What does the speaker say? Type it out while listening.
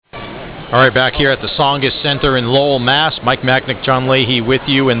All right, back here at the Tsongas Center in Lowell, Mass. Mike Macknick, John Leahy with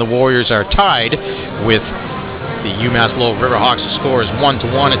you, and the Warriors are tied with the UMass Lowell Riverhawks. The score is 1-1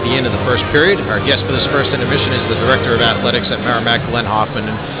 at the end of the first period. Our guest for this first intermission is the Director of Athletics at Merrimack, Glenn Hoffman.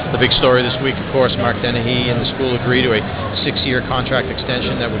 And the big story this week, of course, Mark Dennehy and the school agree to a 6-year contract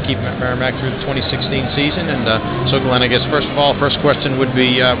extension that would keep Merrimack through the 2016 season. And so, Glenn, I guess first of all, first question would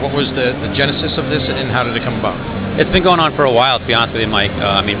be, what was the genesis of this, and how did it come about? It's been going on for a while, to be honest with you, Mike.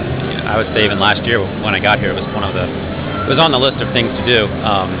 I mean, I would say even last year when I got here, it was it was on the list of things to do.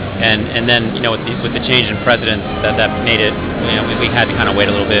 And then, with the change in presidents, that made it, we had to kind of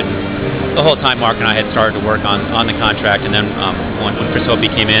wait a little bit. The whole time Mark and I had started to work on the contract, and then when Chris Hopey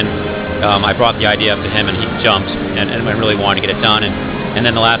came in, I brought the idea up to him, and he jumped and really wanted to get it done. And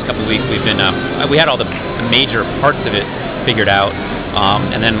then the last couple of weeks we had all the major parts of it figured out,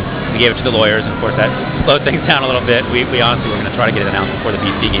 and then we gave it to the lawyers, and of course that slowed things down a little bit. We honestly were going to try to get it announced before the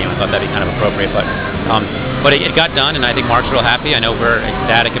BC game. I thought that'd be kind of appropriate, but it got done, and I think Mark's real happy. I know we're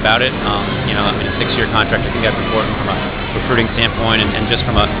ecstatic about it. I mean, a 6-year contract, I think that's important from a recruiting standpoint, and just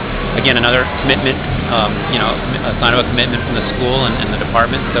from another commitment, a sign of a commitment from the school and the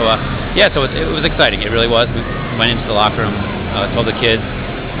department. So it was exciting. It really was. We went into the locker room, told the kids.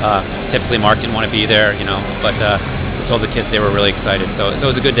 Typically Mark didn't want to be there, but we told the kids they were really excited. So it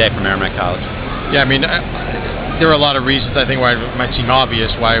was a good day for Merrimack College. Yeah, I mean, there are a lot of reasons, I think, why it might seem obvious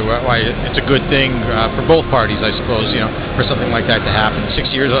why it's a good thing for both parties, I suppose, for something like that to happen.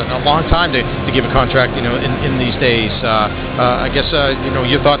 6 years, a long time to give a contract, in these days. I guess,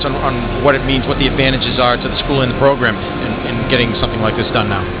 your thoughts on what it means, what the advantages are to the school and the program in getting something like this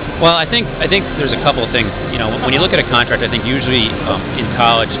done now. Well, I think there's a couple of things. When you look at a contract, I think usually in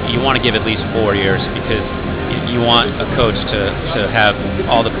college you want to give at least 4 years, because you want a coach to have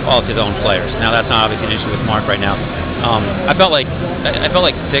all of his own players. Now that's not obviously an issue with Mark right now. I felt like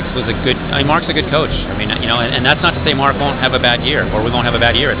 6 was a good. I mean, Mark's a good coach. I mean, and that's not to say Mark won't have a bad year, or we won't have a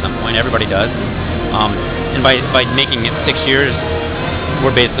bad year at some point. Everybody does. And by making it 6 years,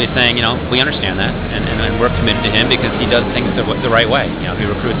 we're basically saying, we understand that, and we're committed to him because he does things the right way. He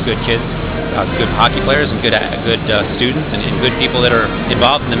recruits good kids, good hockey players, and good students, and good people that are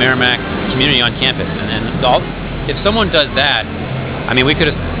involved in the Merrimack community on campus. And if someone does that, I mean, we could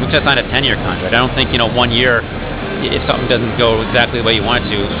have signed a 10-year contract. I don't think 1 year, if something doesn't go exactly the way you want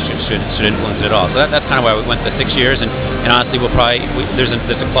it to, should influence it at all. So that's kind of why we went the 6 years, and honestly, there's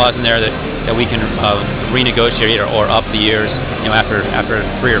a clause in there that we can renegotiate or up the years, after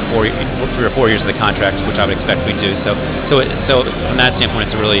 3 or 4 years of the contract, which I would expect we do. So from that standpoint,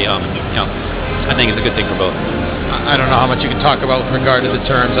 it's a really, I think it's a good thing for both. I don't know how much you can talk about with regard to the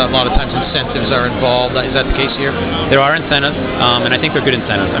terms. A lot of times incentives are involved. Is that the case here? There are incentives, and I think they're good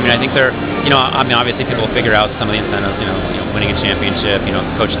incentives. I mean, I think they're, obviously people will figure out some of the incentives, winning a championship,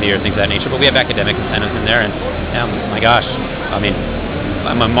 coach of the year, things of that nature. But we have academic incentives in there, and my gosh, I mean,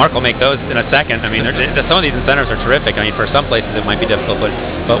 Mark will make those in a second. I mean, some of these incentives are terrific. I mean, for some places it might be difficult,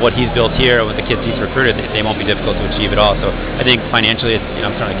 but what he's built here with the kids he's recruited, they won't be difficult to achieve at all. So I think financially, it's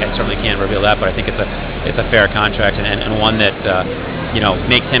I certainly can't reveal that, but I think it's a fair contract and one that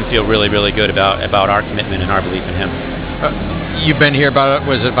makes him feel really, really good about our commitment and our belief in him. You've been here about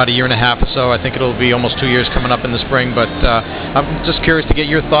a year and a half or so. I think it'll be almost 2 years coming up in the spring. But I'm just curious to get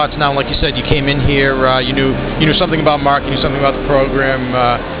your thoughts now. Like you said, you came in here. You knew something about Mark. You knew something about the program.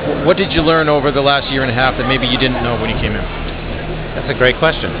 What did you learn over the last year and a half that maybe you didn't know when you came in? That's a great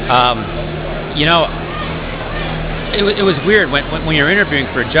question. It was weird when you're interviewing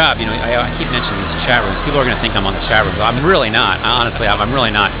for a job. I keep mentioning these chat rooms. People are going to think I'm on the chat rooms. I'm really not. Honestly, I'm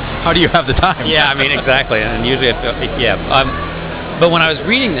really not. How do you have the time? Yeah, I mean, exactly. And usually, but when I was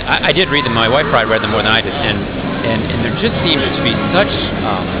reading, I did read them. My wife probably read them more than I did, and there just seemed to be such,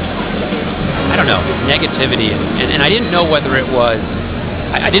 I don't know, negativity, and I didn't know whether it was.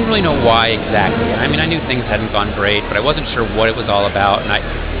 I didn't really know why exactly. I mean, I knew things hadn't gone great, but I wasn't sure what it was all about, and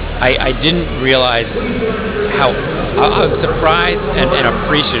I didn't realize how I was surprised and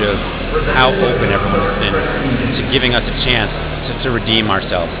appreciative how open everyone has been to giving us a chance to redeem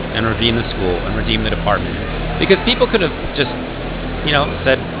ourselves and redeem the school and redeem the department. Because people could have just,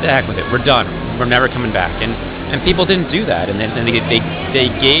 said, the heck with it, we're done, we're never coming back. And people didn't do that, and they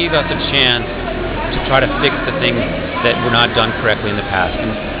gave us a chance to try to fix the things that were not done correctly in the past. And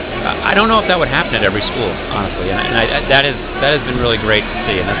I don't know if that would happen at every school, honestly, and that has been really great to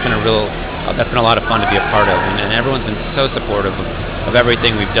see, and that's been a lot of fun to be a part of, and everyone's been so supportive of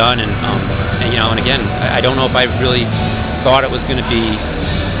everything we've done, and again, I don't know if I really thought it was going to be,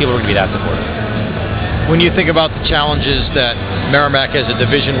 people were going to be that supportive. When you think about the challenges that Merrimack as a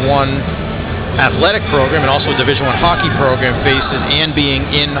Division I athletic program and also a Division I hockey program faces, and being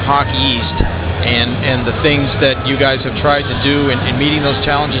in Hockey East, and the things that you guys have tried to do in meeting those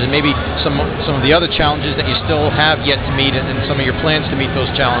challenges, and maybe some of the other challenges that you still have yet to meet, and some of your plans to meet those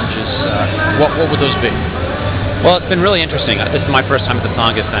challenges, what would those be? Well, it's been really interesting. This is my first time at the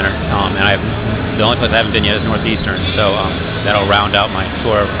Tsongas Center, and the only place I haven't been yet is Northeastern, so that'll round out my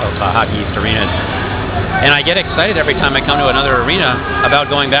tour of Hockey East arenas. And I get excited every time I come to another arena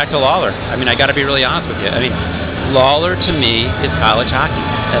about going back to Lawler. I mean, I got to be really honest with you. I mean, Lawler to me is college hockey,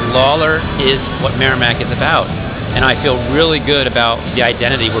 and Lawler is what Merrimack is about. And I feel really good about the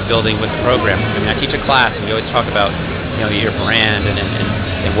identity we're building with the program. I mean, I teach a class, and we always talk about, you know, your brand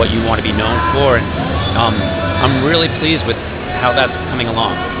and what you want to be known for. And I'm really pleased with how that's coming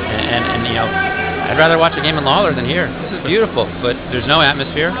along. And you know, I'd rather watch a game in Lawler than here. This is beautiful, but there's no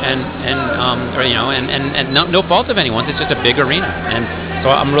atmosphere, and no fault of anyone's. It's just a big arena, and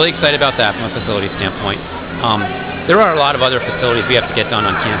so I'm really excited about that from a facility standpoint. There are a lot of other facilities we have to get done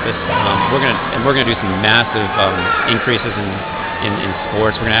on campus. We're gonna do some massive increases in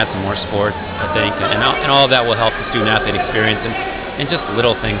sports. We're gonna add some more sports, I think, and all of that will help the student athlete experience, and just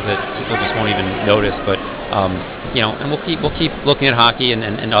little things that people just won't even notice, but. You know, and we'll keep looking at hockey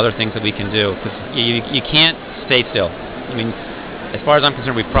and other things that we can do, because you can't stay still. I mean, as far as I'm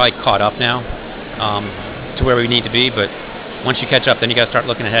concerned, we've probably caught up now to where we need to be. But once you catch up, then you got to start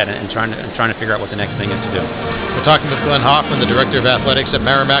looking ahead and trying to figure out what the next thing is to do. We're talking with Glenn Hoffman, the Director of Athletics at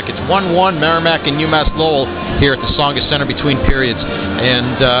Merrimack. It's 1-1 Merrimack and UMass Lowell here at the Tsongas Center between periods.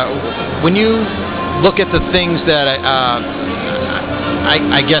 And when you look at the things that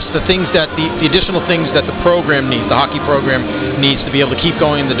I guess the things that the additional things that the program needs, the hockey program needs to be able to keep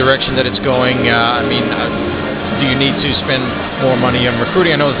going in the direction that it's going. I mean, do you need to spend more money on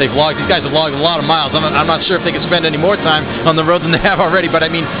recruiting? I know that these guys have logged a lot of miles. I'm not sure if they can spend any more time on the road than they have already. But I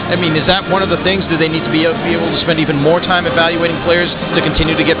mean, is that one of the things? Do they need to be able to spend even more time evaluating players to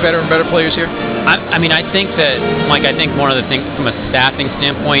continue to get better and better players here? I mean, I think that, Mike, I think one of the things from a staffing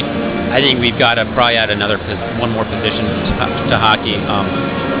standpoint, I think we've got to probably add one more position to hockey.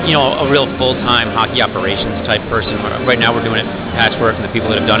 You know, a real full-time hockey operations type person. Right now we're doing it patchwork, and the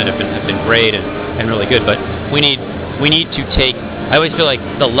people that have done it have been great and really good. But we need to take. I always feel like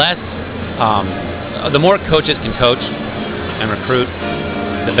the more coaches can coach and recruit,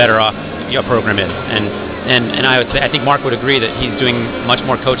 the better off your program is. And I would say, I think Mark would agree that he's doing much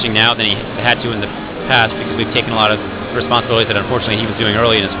more coaching now than he had to in the past, because we've taken a lot of responsibilities that unfortunately he was doing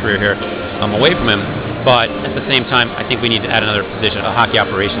early in his career here away from him. But at the same time, I think we need to add another position, a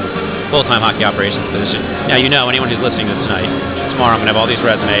full-time hockey operations position. Now, you know, anyone who's listening to this tonight, tomorrow I'm going to have all these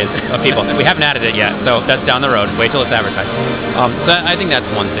resumes of people. We haven't added it yet, so that's down the road. Wait till it's advertised. So I think that's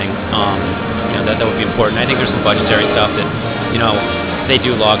one thing you know, that would be important. I think there's some budgetary stuff that, you know, they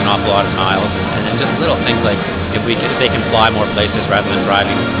do log an awful lot of miles, and just little things like if they can fly more places rather than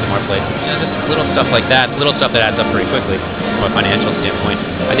driving to more places. You know, just little stuff like that, little stuff that adds up pretty quickly from a financial standpoint.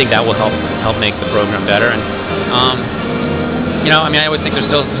 I think that will help make the program better. And you know, I mean, I always think there's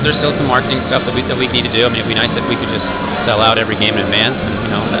still some marketing stuff that we need to do. I mean, it'd be nice if we could just sell out every game in advance, and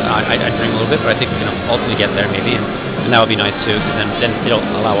you know, I'd dream a little bit, but I think we can ultimately get there maybe, and that would be nice too, because then it'll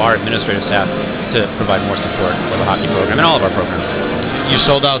allow our administrative staff to provide more support for the hockey program and all of our programs. You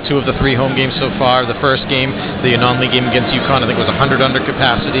sold out 2 of the 3 home games so far. The first game, the non-league game against UConn, I think was 100 under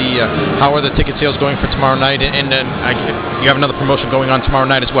capacity. How are the ticket sales going for tomorrow night? And you have another promotion going on tomorrow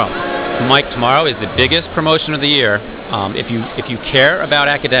night as well. Mike, tomorrow is the biggest promotion of the year. If you care about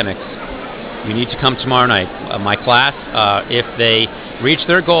academics, you need to come tomorrow night. My class, if they reach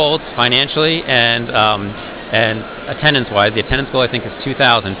their goals financially and attendance-wise, the attendance goal I think is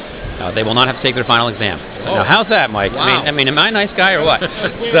 2,000. They will not have to take their final exam. So now, how's that, Mike? Wow. I mean, am I a nice guy or what?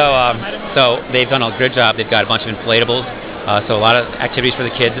 So they've done a good job. They've got a bunch of inflatables. So a lot of activities for the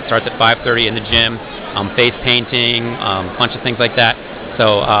kids. It starts at 5:30 in the gym. Face painting, a bunch of things like that.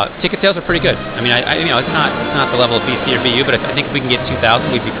 So ticket sales are pretty good. I mean, you know, it's not the level of BC or BU, but I think if we can get 2,000,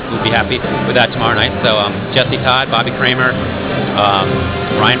 we'd be happy with that tomorrow night. So Jesse Todd, Bobby Kramer,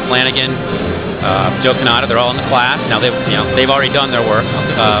 Ryan Flanagan, Joe Canada, they're all in the class. Now they've already done their work,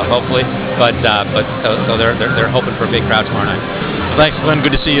 hopefully, but so they're hoping for a big crowd tomorrow night. Thanks, Glenn.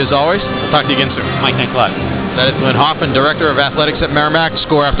 Good to see you as always. We'll talk to you again soon. Mike, thanks a lot. That is Glenn Hoffman, Director of Athletics at Merrimack.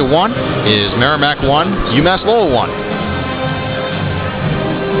 Score after 1 is Merrimack 1, UMass Lowell 1.